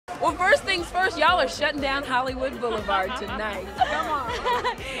Well, first things first, y'all are shutting down Hollywood Boulevard tonight. Come on.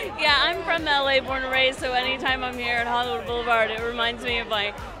 Yeah, I'm from LA, born and raised, so anytime I'm here at Hollywood Boulevard, it reminds me of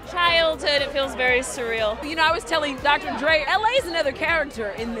my childhood. It feels very surreal. You know, I was telling Dr. Dre, LA is another character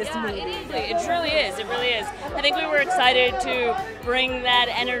in this movie. It truly is. It really is. I think we were excited to bring that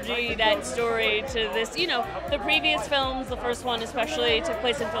energy, that story to this. You know, the previous films, the first one especially, took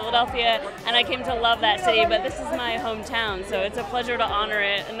place in Philadelphia, and I came to love that city, but this is my hometown, so it's a pleasure to honor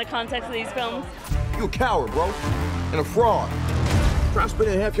it in the context of these films. You a coward, bro, and a fraud. Try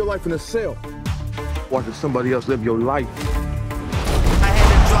spending half your life in a cell, watching somebody else live your life.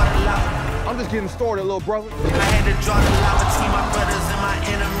 I'm just getting started, little brother. I had to draw the line between my brothers and my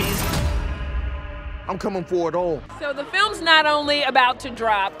enemies. I'm coming for it all. So the film's not only about to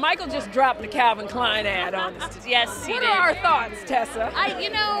drop. Michael just dropped the Calvin Klein ad on us. Yes, he What did. are our thoughts, Tessa?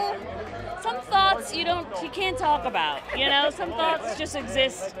 Some thoughts you can't talk about. You know, some thoughts just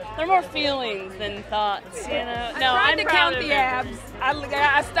exist. They're more feelings than thoughts. You know. No, I I'm tried to proud count of the it. abs.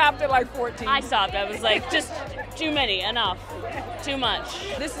 I stopped at like 14. I stopped. I was like, just too many. Enough. Too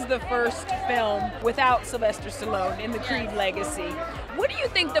much. This is the first film without Sylvester Stallone in the Creed legacy. What do you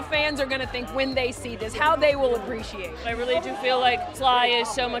think the fans are going to think when they see this? How they will appreciate it? I really do feel like Sly is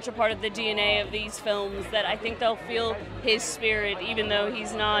so much a part of the DNA of these films that I think they'll feel his spirit even though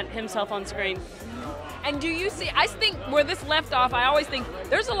he's not himself on screen. And do you see, I think where this left off, I always think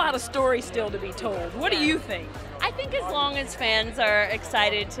there's a lot of story still to be told. What do you think? I think as long as fans are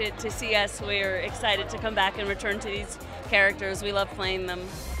excited to see us, we're excited to come back and return to these characters. We love playing them.